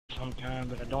some kind,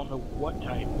 but I don't know what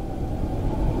type.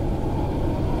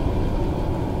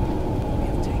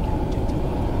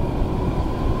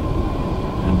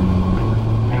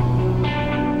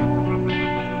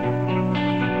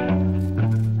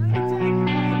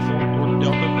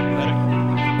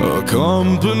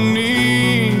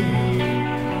 Company,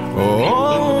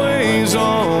 always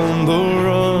on the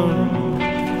run,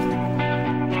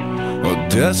 a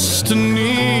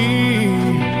destiny,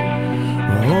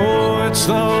 oh, it's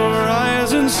the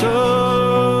rising sun.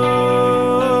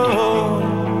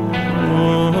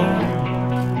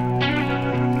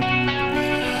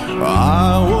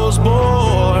 I was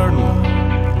born,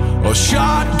 a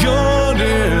shotgun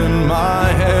in my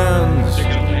hands,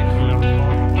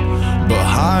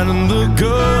 behind the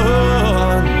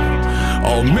gun,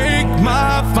 I'll make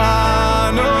my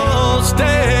final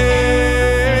stand.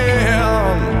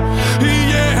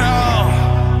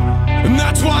 Yeah, and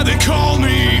that's why they call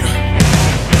me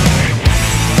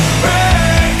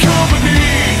bad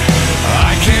company.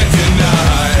 I can't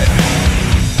deny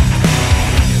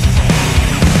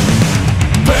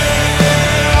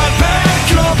bad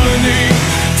company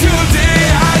till the day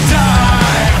I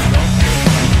die.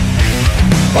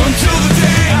 Until the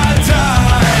day I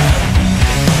die.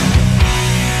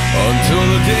 Until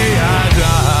the day I die.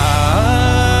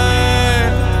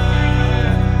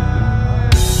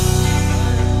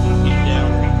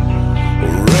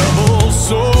 Rebel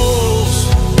souls,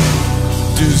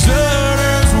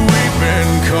 deserters we've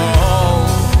been called.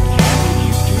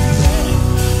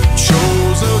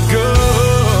 Chose a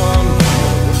gun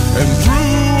and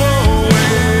threw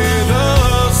away the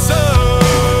sun.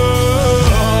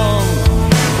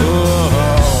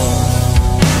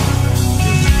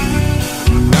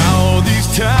 Now these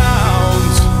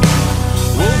towns,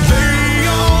 well, they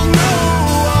all know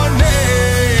our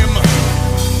name.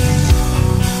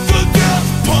 The death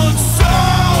punch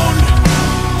sound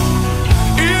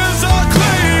is our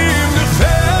claim to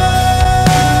fame.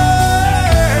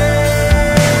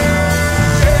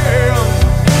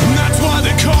 And that's why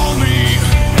they call me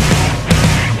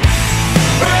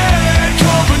bad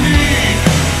company.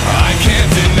 I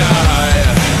can't deny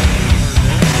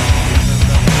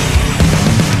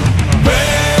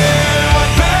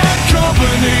bad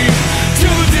company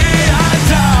till the day I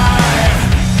die.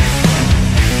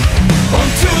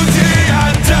 Until the day I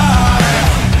die.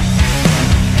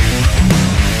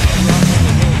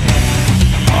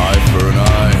 Eye for an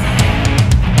eye,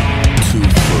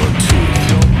 tooth for a tooth,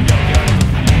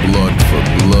 blood for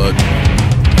blood.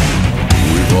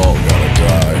 We've all gotta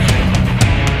die.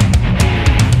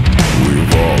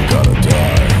 We've all gotta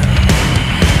die.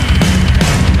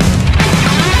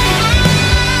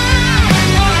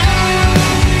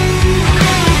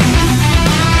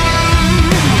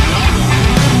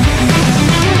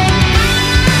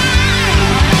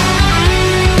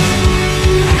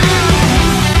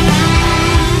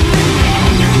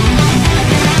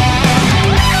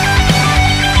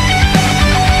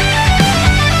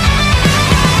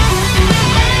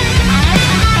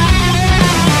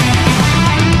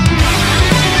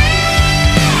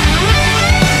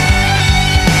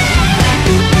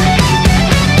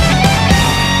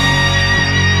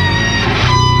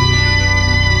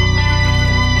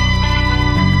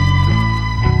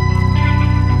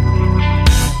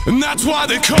 And that's why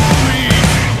they call me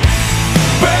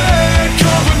bad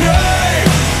company.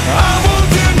 I won't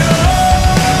deny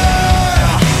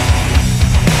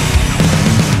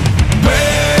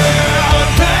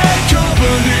bad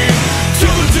company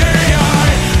till the day I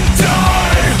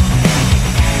die.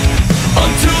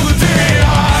 Until the day I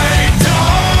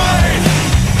die.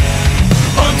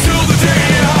 Until the day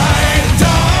I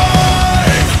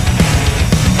die.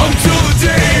 Until the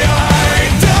day I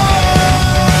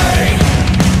die.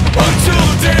 Until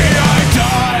the day I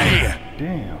die.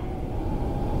 Damn.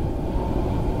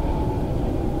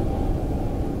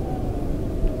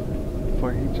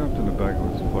 Fuck, he jumped in the back of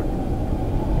his fucking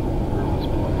Rivers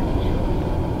plane and shit.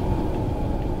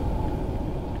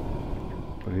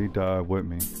 But he died with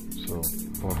me, so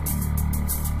fuck him.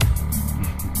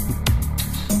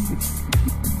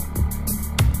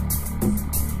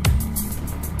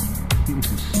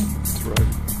 That's right.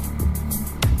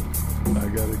 I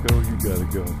gotta go, you gotta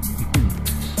go.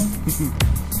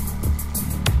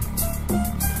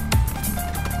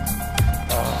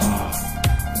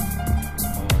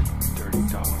 Dirty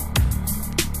dog.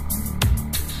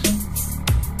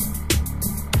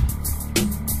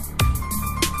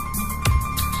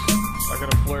 I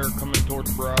got a flare coming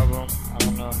towards Bravo. I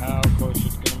don't know how close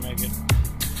it's gonna make it.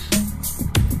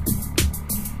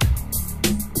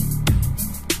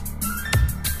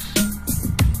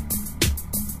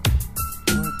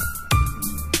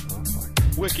 What?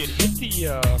 Wicked, hit the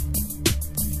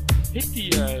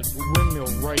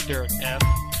windmill right there at F,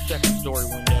 second story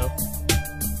window.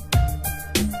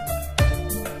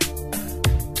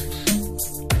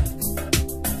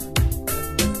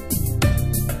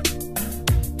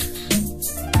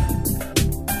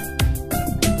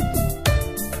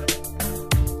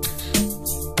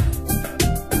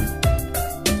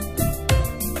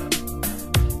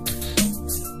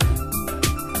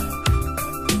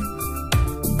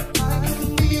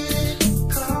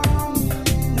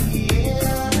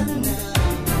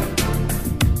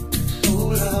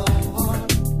 Hold on.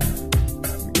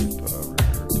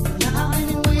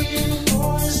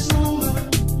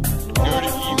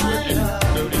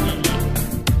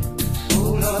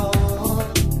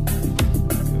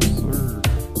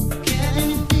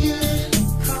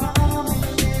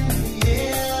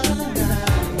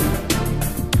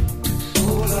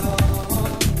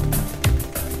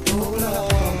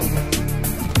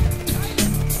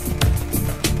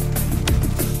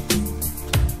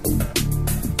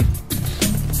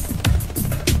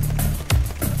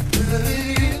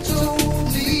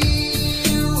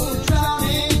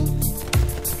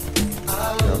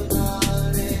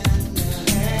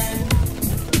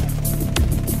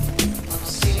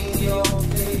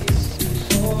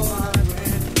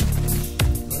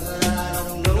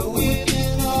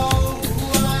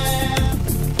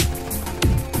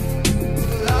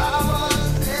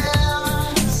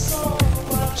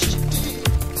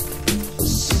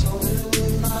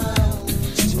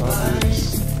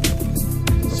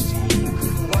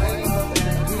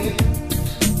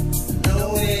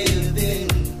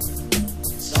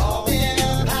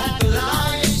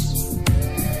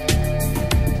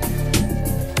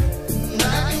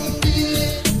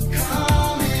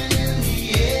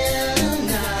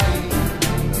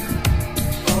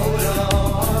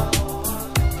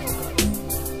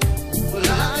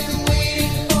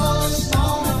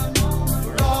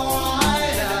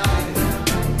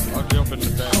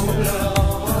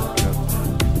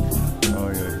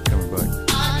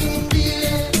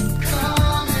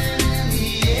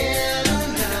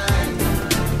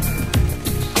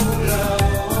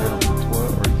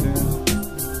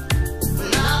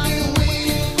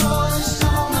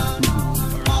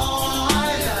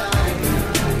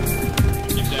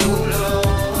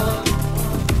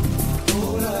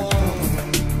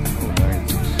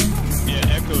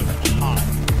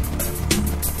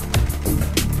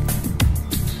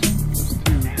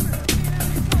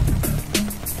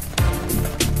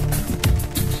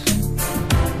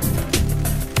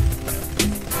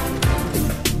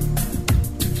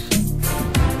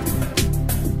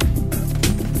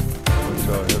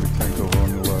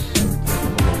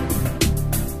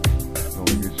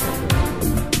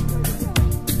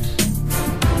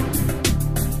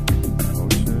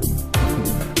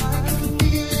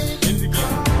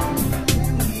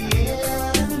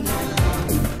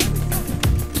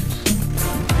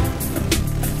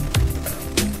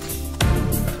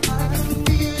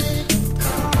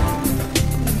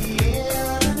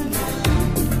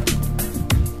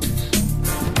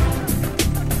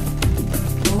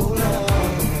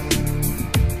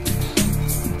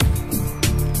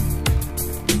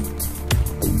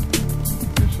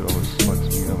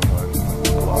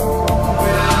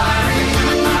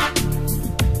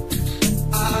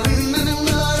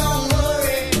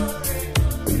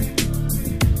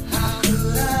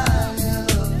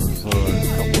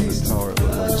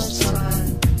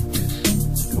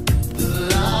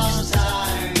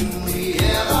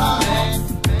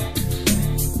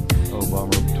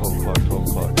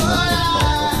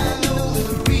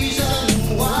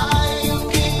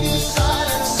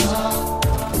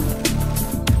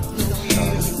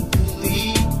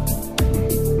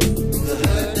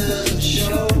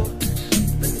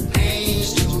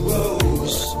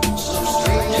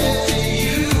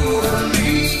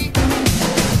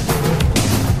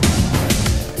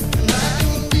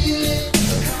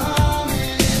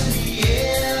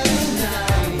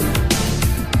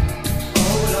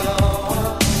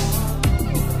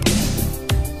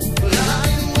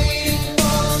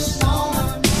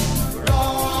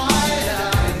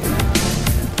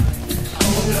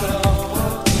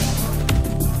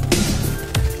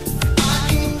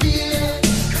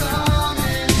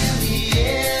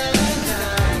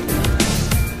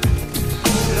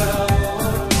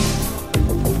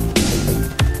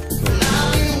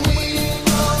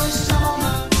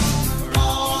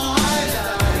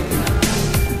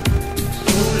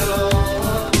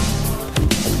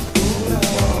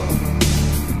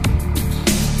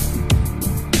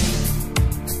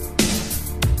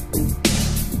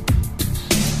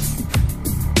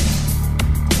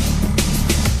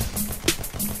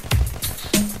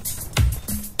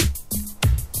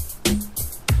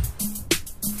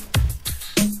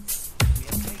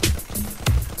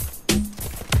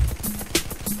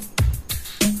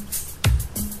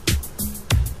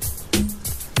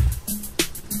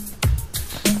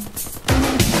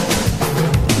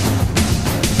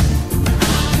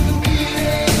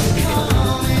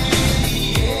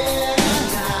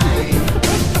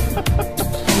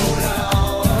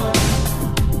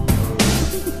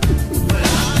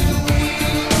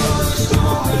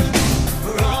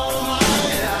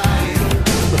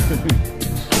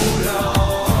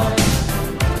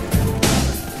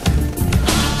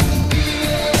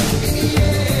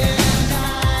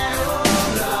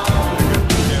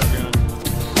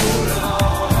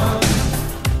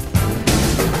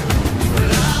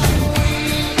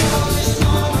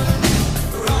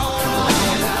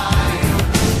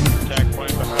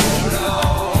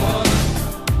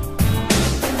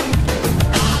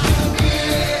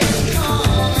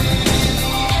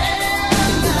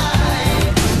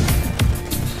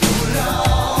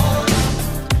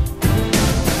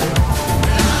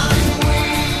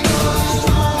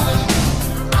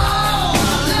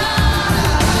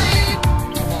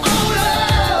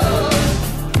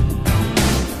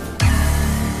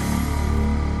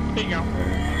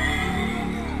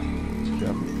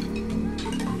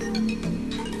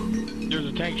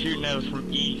 from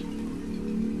E.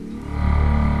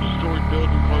 Destroyed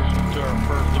building closest to our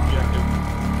first objective.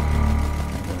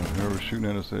 Whoever's shooting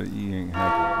at us at E ain't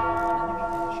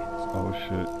happy. Oh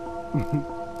shit.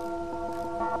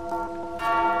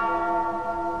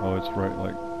 Oh, it's right,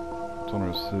 like, it's on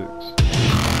our 6.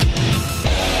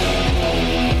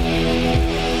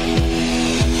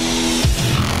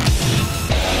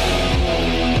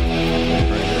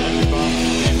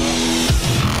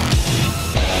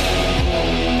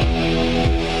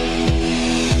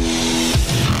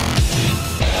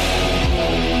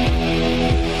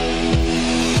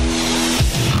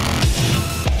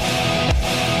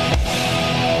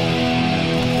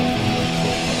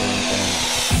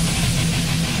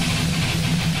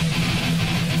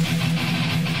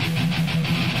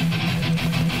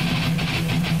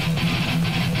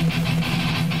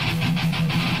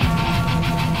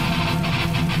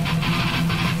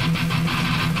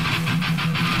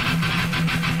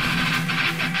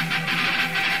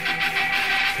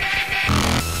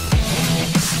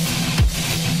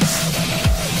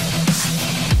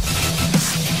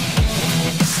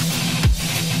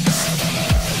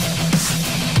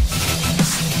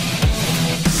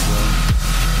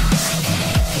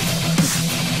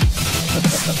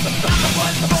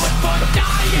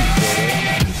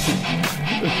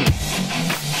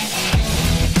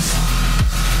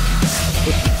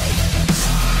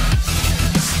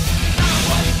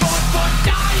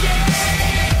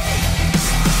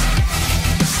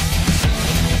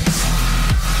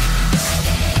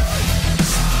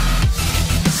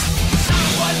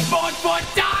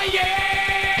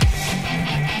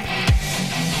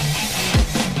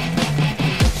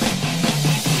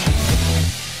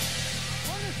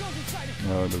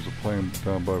 There's a plane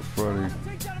down by Freddy.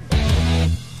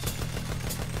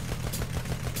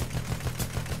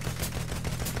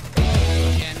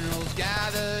 Generals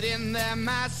gathered in their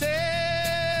masses,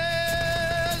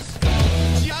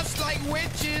 just like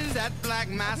witches at black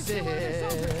masses.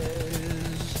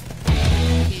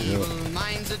 Evil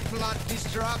minds that plot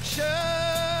destruction,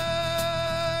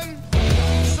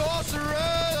 sorcerer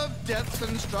of death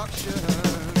construction.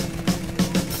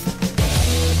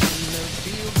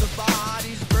 Fields of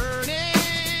bodies burning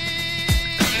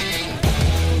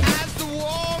as the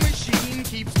war machine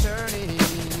keeps turning.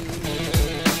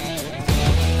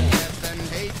 Death and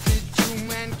hatred to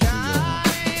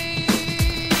mankind,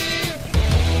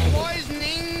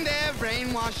 poisoning their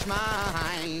brainwashed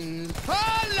minds. Oh,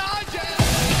 Lord,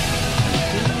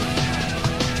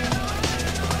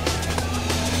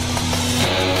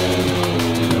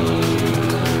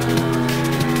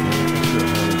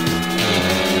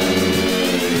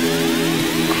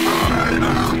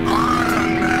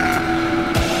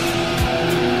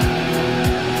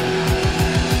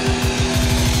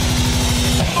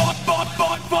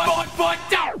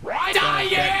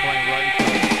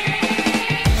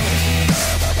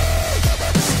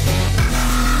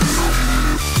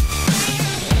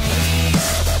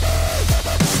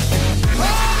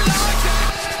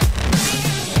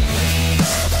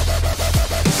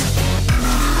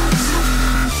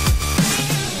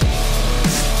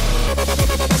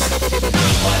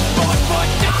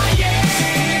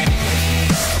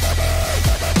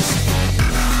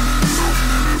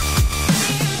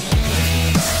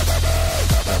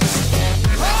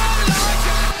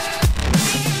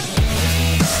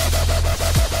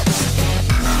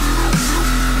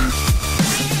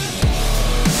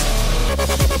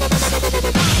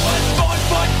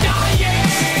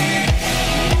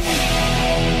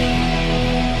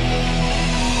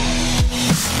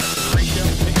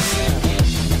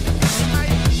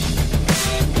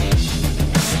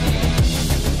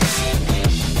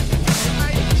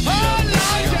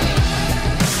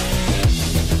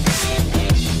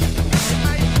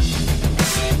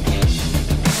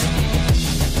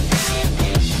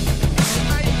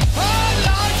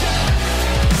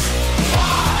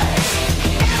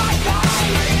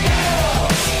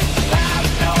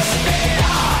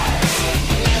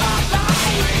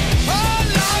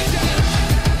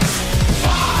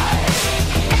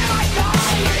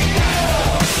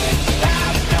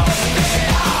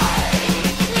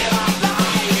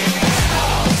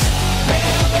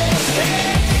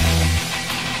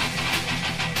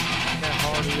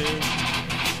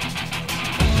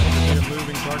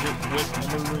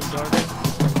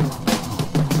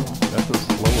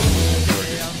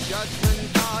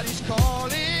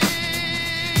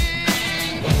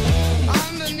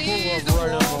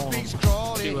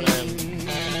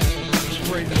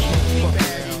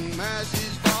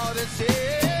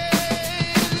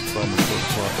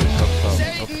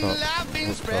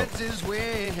 Spreads his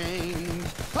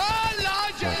wings. Oh,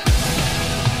 Lord,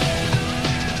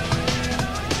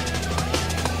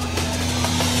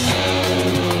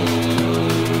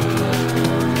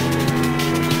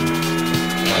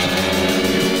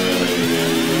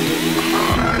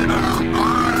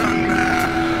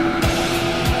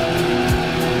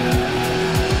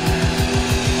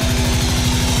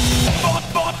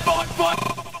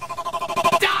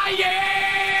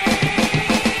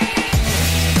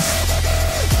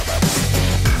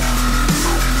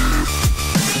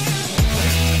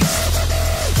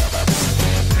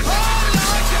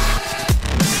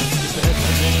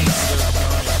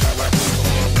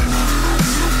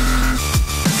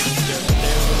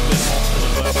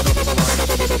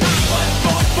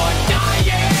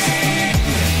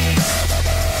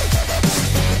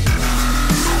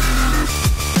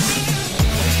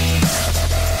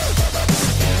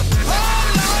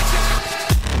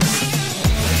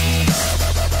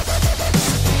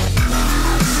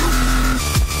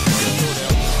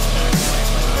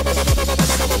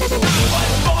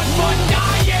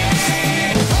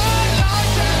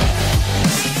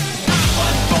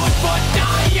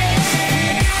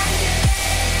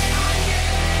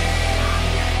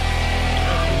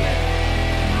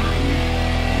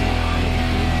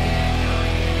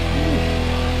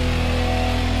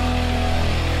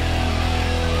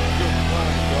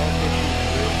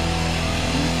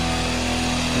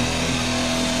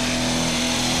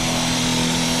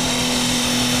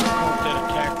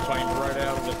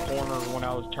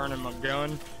 I was turning my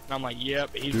gun, and I'm like,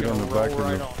 yep, he's Dude, gonna on the roll back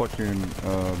right of the on. fucking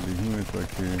behemoth back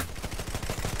here.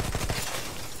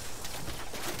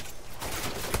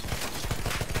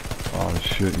 Oh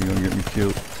shit, you gonna get me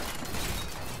killed.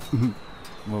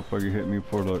 Motherfucker hit me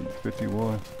for like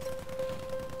 51.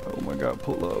 Oh my god,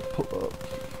 pull up, pull up.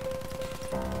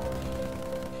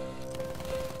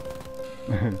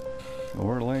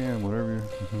 Or land, whatever you...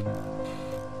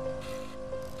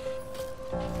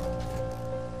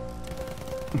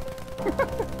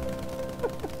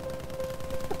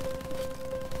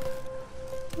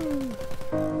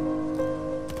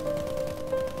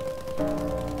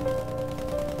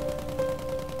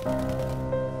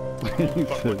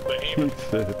 he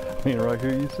said, I mean right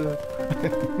here you said?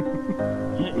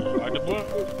 Like the book.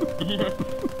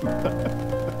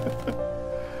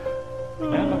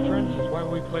 That, my friends, is why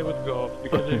we play with golf,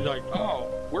 because it's like, oh,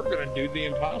 we're gonna do the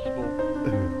impossible.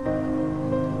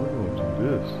 We're gonna do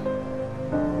this.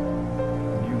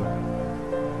 You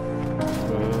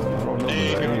I don't know,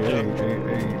 Hey, but guys, hey,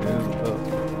 is up.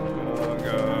 Oh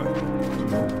god.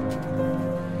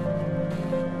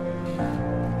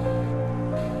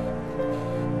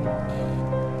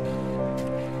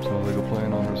 Sounds like a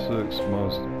plane on the 6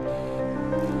 must.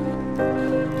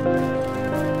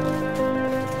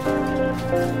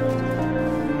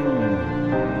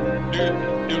 Dude,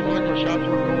 it was like my shots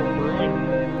were going brewing.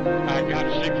 I got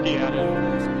 60 out of it.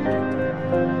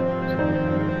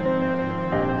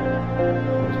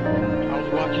 I was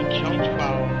watching chunks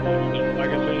pile up. Like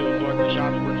I said, it was like the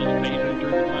shots were just phasing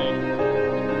through the plane.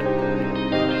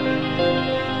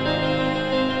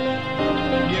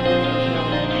 You ever notice how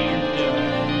when you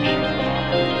shoot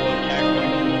bomb or attack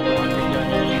planes with a rocket gun,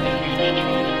 you see the huge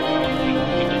chunks pile up and you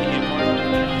just hit mark?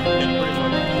 That's pretty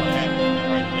much what happened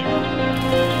right there.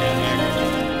 That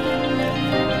accuracy.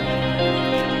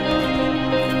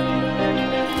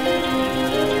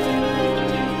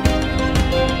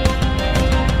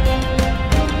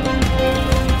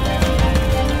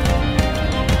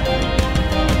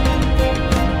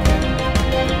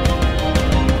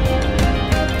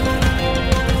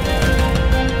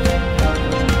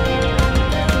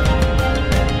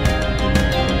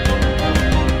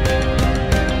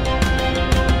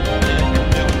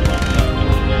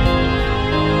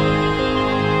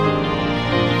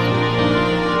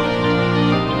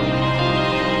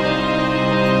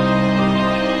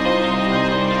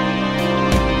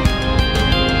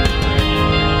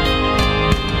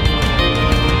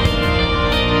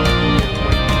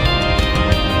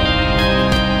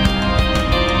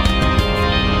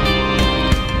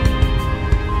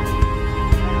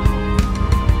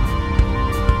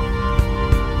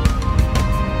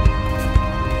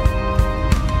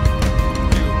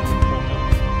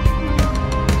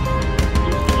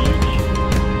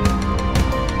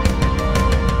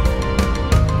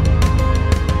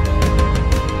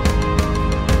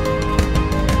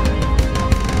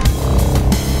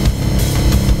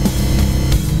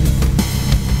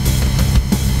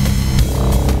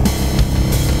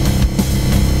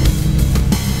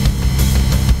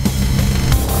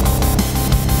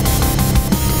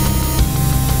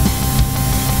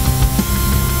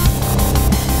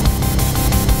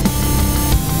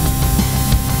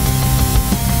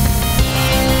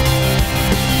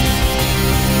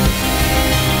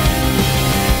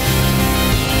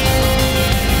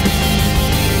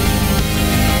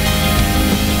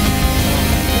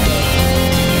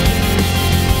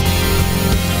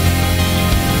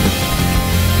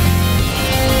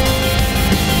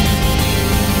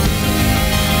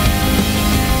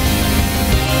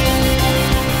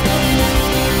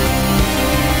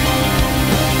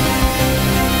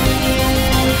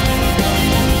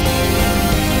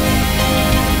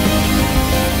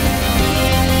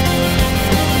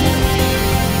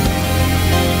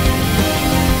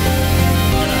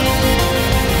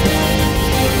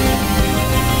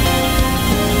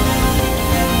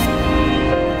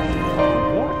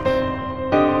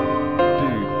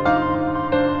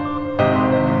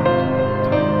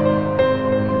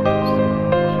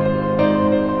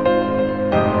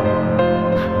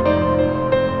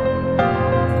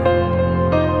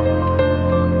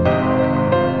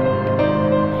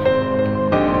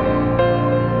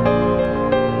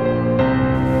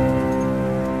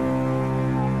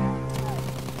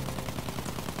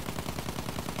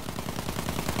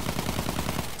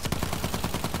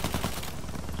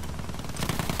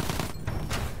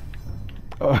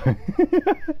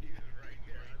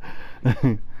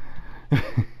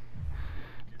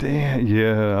 Damn,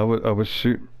 yeah, I was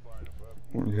shooting.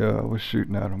 Yeah, I was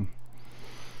shooting at him.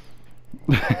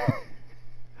 I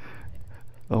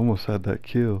almost had that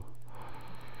kill.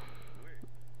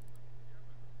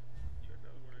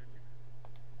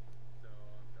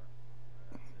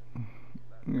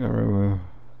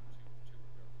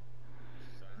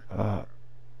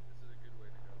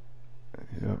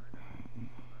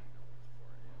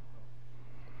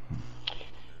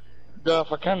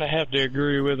 Guff, I kind of have to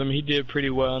agree with him. He did pretty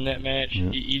well in that match. Yeah.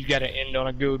 He's got to end on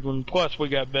a good one. Plus, we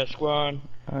got best squad.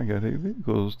 I got 8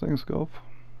 vehicles. Thanks, Golf.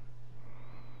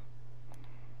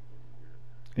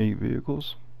 8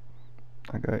 vehicles.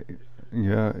 I got,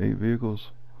 yeah, 8 vehicles.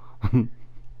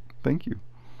 Thank you.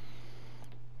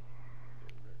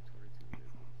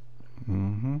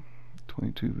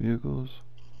 22 vehicles.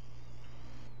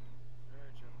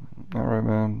 Alright,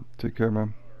 man. Take care,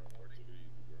 man.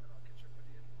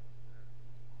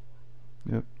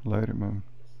 Yep, later, man.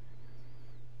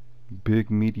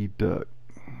 Big meaty duck.